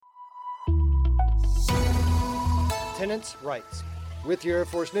Tenants' Rights. With your Air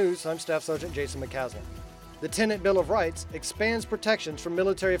Force News, I'm Staff Sergeant Jason McCaslin. The Tenant Bill of Rights expands protections for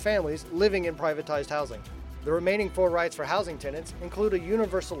military families living in privatized housing. The remaining 4 rights for housing tenants include a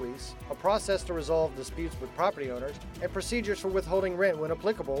universal lease, a process to resolve disputes with property owners, and procedures for withholding rent when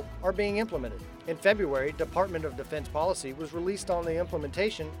applicable are being implemented. In February, Department of Defense policy was released on the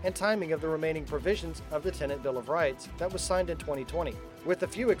implementation and timing of the remaining provisions of the Tenant Bill of Rights that was signed in 2020. With a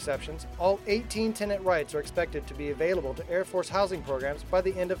few exceptions, all 18 tenant rights are expected to be available to Air Force housing programs by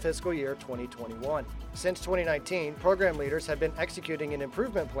the end of fiscal year 2021. Since 2019, program leaders have been executing an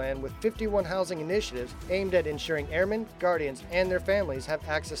improvement plan with 51 housing initiatives aimed at ensuring airmen, guardians, and their families have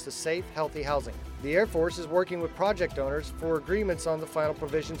access to safe, healthy housing. The Air Force is working with project owners for agreements on the final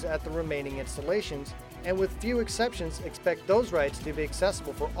provisions at the remaining installations, and with few exceptions, expect those rights to be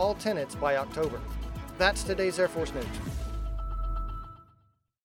accessible for all tenants by October. That's today's Air Force News.